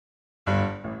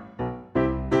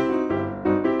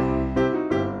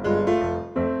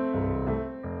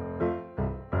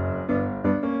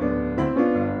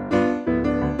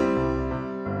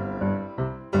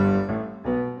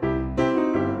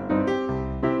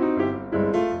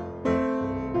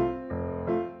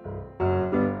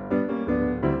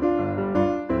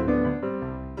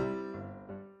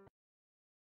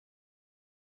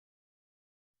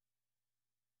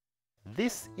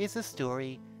This is a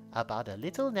story about a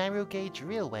little narrow gauge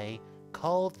railway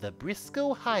called the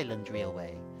Little Highland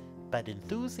Railway, but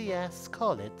enthusiasts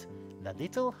call it the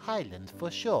Little Highland for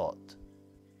short.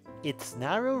 Its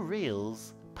narrow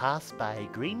rails pass by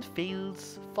green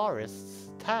fields, forests,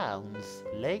 towns,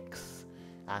 lakes,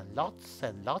 and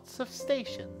lots of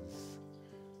stations.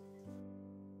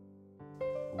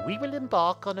 We will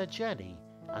embark on a journey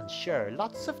and share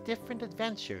lots of different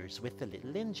adventures with the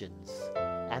little engines,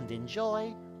 and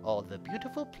enjoy all the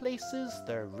beautiful places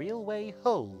their railway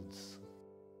holds.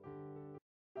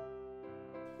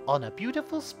 On a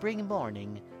beautiful spring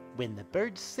morning, when the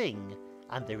birds sing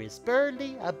and there is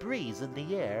barely a breeze in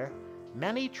the air,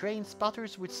 many train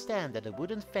spotters would stand at a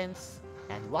wooden fence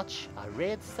and watch a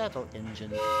red saddle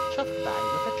engine chuff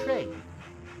by with a train.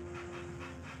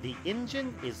 The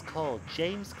engine is called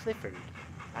James Clifford,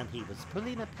 and he was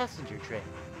pulling a passenger train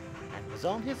and was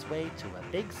on his way to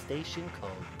a big station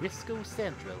called Briscoe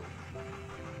Central.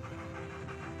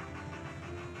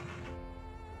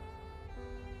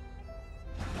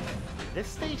 This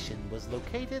station was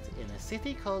located in a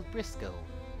city called Briscoe,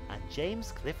 and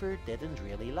James Clifford didn't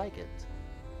really like it.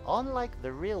 Unlike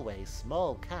the railway's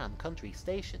small calm country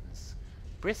stations,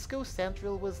 Briscoe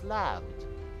Central was loud,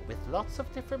 with lots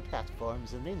of different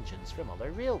platforms and engines from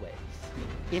other railways.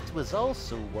 It was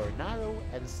also where narrow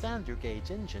and standard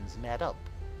gauge engines met up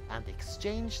and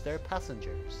exchanged their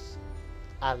passengers.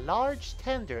 A large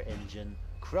tender engine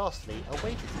crossly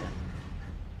awaited him.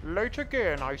 "Late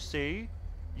again, I see.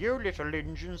 You little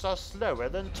engines are slower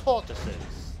than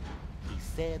tortoises," he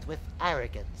said with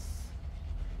arrogance.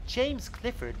 James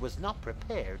Clifford was not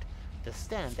prepared to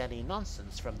stand any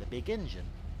nonsense from the big engine.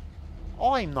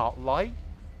 "I'm not late.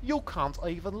 You can't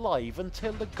even leave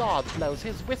until the guard blows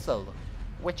his whistle,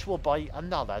 which will be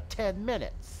another 10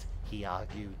 minutes, he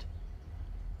argued.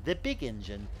 The big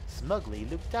engine smugly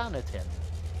looked down at him.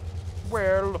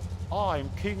 "Well,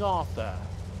 I'm King Arthur,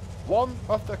 one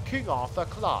of the King Arthur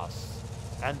class,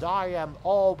 and I am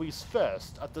always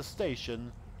first at the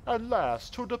station and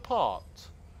last to depart.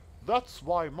 That's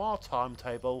why my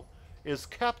timetable is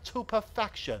kept to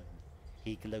perfection,"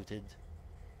 he gloated.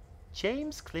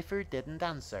 James Clifford didn't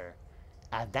answer,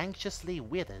 and anxiously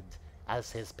waited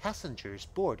as his passengers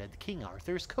boarded King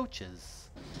Arthur's coaches.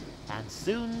 And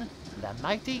soon the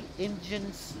mighty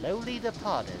engine slowly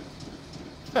departed.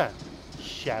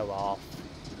 Show off.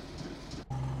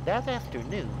 That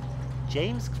afternoon,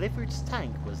 James Clifford's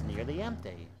tank was nearly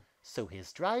empty, so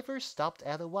his driver stopped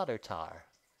at a water tower.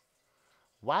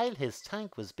 While his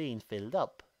tank was being filled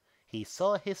up, he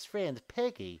saw his friend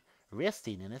Peggy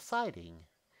resting in a siding.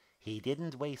 He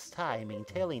didn't waste time in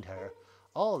telling her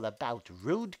all about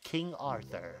rude King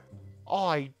Arthur.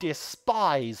 "I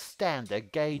despise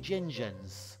standard gauge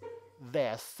engines.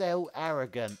 They're so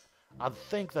arrogant and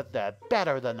think that they're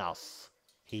better than us,"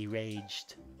 he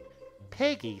raged.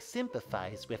 Peggy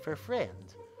sympathized with her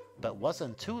friend, but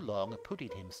wasn't too long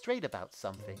putting him straight about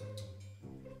something.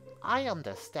 "I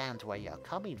understand where you're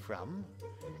coming from,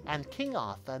 and King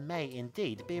Arthur may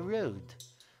indeed be rude,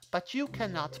 but you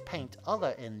cannot paint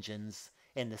other engines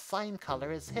in the same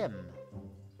color as him.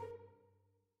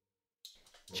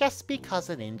 Just because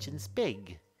an engine's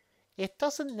big, it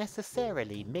doesn't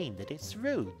necessarily mean that it's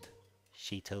rude,"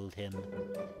 she told him.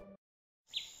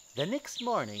 The next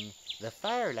morning, the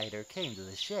firelighter came to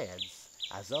the sheds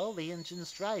as all the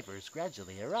engine's drivers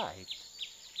gradually arrived.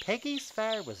 Peggy's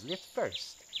fire was lit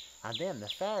first, and then the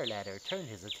firelighter turned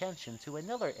his attention to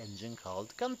another engine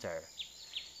called Gunter.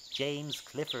 James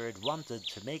Clifford wanted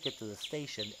to make it to the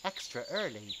station extra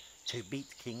early to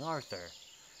beat King Arthur,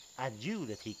 and knew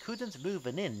that he couldn't move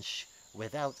an inch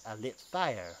without a lit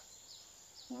fire.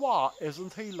 "Why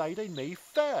isn't he lighting me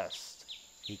first?"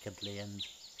 he complained.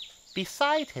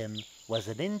 Beside him was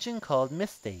an engine called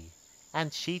Misty,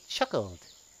 and she chuckled.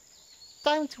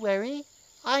 "Don't worry,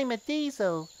 I'm a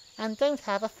diesel and don't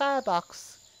have a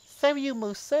firebox, so you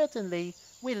most certainly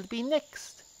will be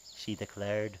next," she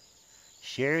declared.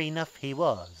 Sure enough he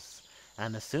was,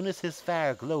 and as soon as his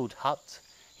fire glowed hot,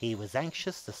 he was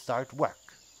anxious to start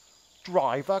work.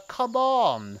 "Driver, come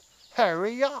on!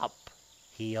 Hurry up!"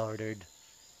 he ordered.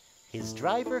 His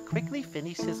driver quickly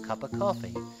finished his cup of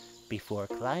coffee before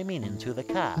climbing into the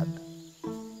cab.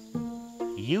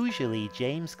 Usually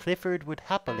James Clifford would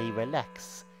happily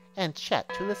relax and chat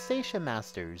to the station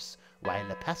masters while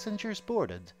the passengers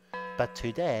boarded, but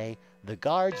today the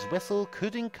guard's whistle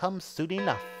couldn't come soon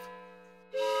enough.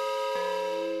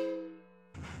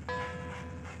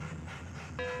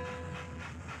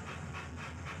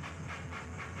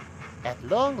 At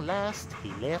long last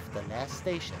he left the last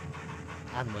station,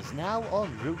 and was now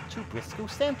en route to Briscoe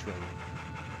Central.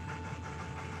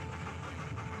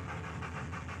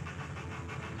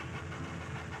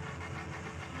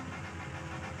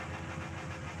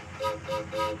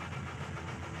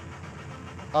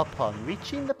 Upon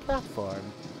reaching the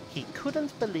platform, he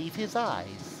couldn't believe his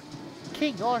eyes.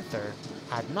 King Arthur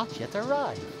had not yet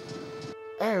arrived.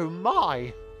 "Oh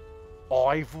my!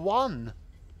 I've won!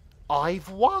 I've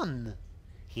won!"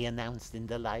 he announced in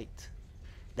delight.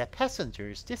 The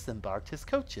passengers disembarked his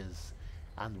coaches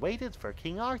and waited for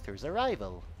King Arthur's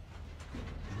arrival.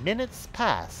 Minutes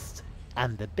passed,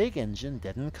 and the big engine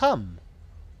didn't come.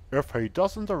 "If he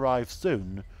doesn't arrive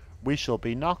soon, we shall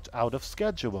be knocked out of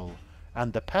schedule,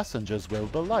 and the passengers will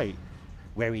be late,"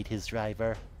 worried his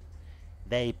driver.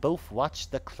 They both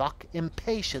watched the clock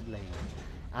impatiently,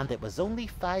 and it was only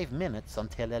 5 minutes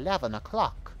until 11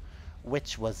 o'clock,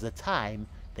 which was the time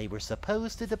they were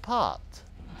supposed to depart.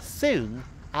 Soon,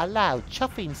 a loud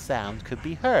chuffing sound could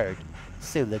be heard,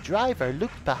 so the driver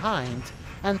looked behind,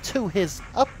 and to his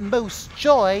utmost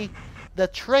joy, the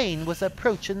train was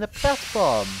approaching the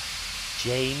platform.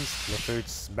 James Clifford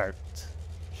smirked.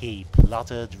 He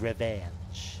plotted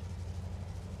revenge.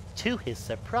 To his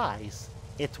surprise,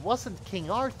 it wasn't King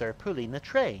Arthur pulling the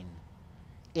train.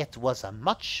 It was a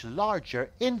much larger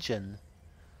engine.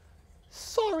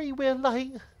 "Sorry we're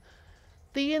late.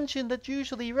 The engine that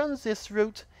usually runs this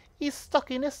route is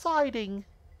stuck in a siding,"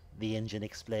 the engine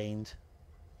explained.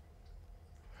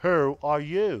 "Who are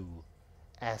you?"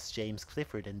 asked James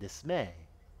Clifford in dismay.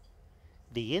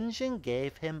 The engine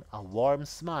gave him a warm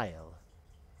smile.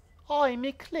 "I'm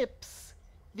Eclipse,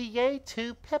 the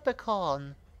A2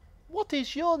 Peppercorn. What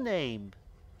is your name?"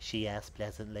 she asked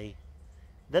pleasantly.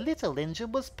 The little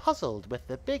engine was puzzled with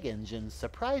the big engine's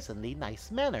surprisingly nice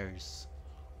manners.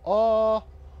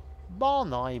 My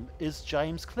name is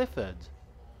James Clifford.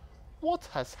 "What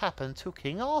has happened to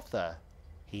King Arthur?"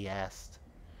 he asked.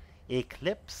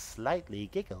 Eclipse slightly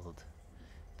giggled.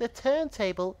 "The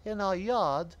turntable in our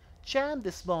yard jammed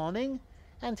this morning,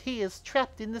 and he is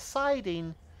trapped in the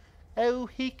siding. Oh,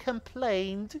 he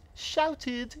complained,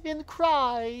 shouted, and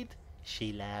cried,"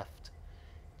 she laughed.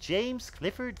 James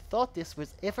Clifford thought this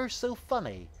was ever so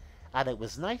funny, and it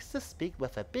was nice to speak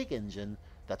with a big engine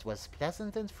that was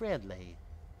pleasant and friendly.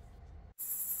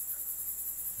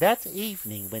 That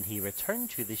evening, when he returned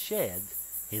to the shed,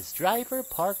 his driver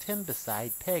parked him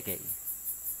beside Peggy.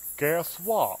 "Guess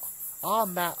what? I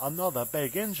met another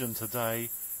big engine today,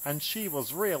 and she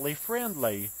was really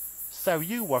friendly. So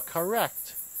you were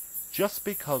correct. Just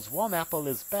because one apple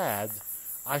is bad,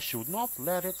 I should not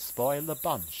let it spoil the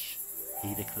bunch,"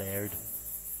 he declared.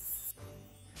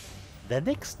 The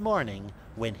next morning,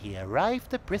 when he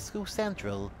arrived at Briscoe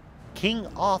Central, King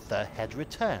Arthur had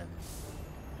returned.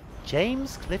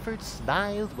 James Clifford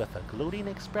smiled with a gloating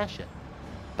expression,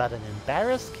 but an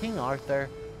embarrassed King Arthur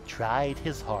tried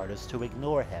his hardest to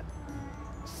ignore him.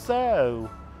 "So,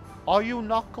 are you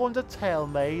not going to tell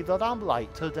me that I'm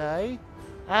late today?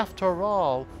 After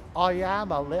all, I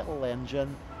am a little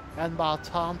engine, and my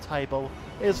timetable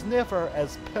is never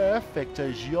as perfect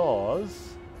as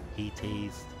yours," he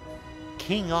teased.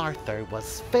 King Arthur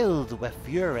was filled with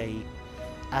fury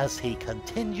as he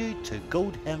continued to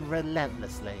goad him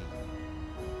relentlessly.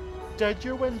 "Did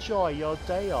you enjoy your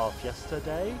day off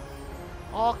yesterday?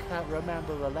 I can't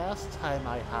remember the last time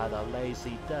I had a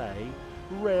lazy day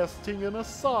resting in a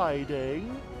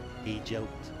siding," he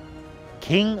joked.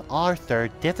 King Arthur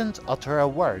didn't utter a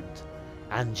word,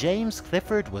 and James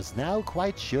Clifford was now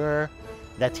quite sure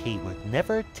that he would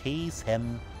never tease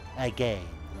him again.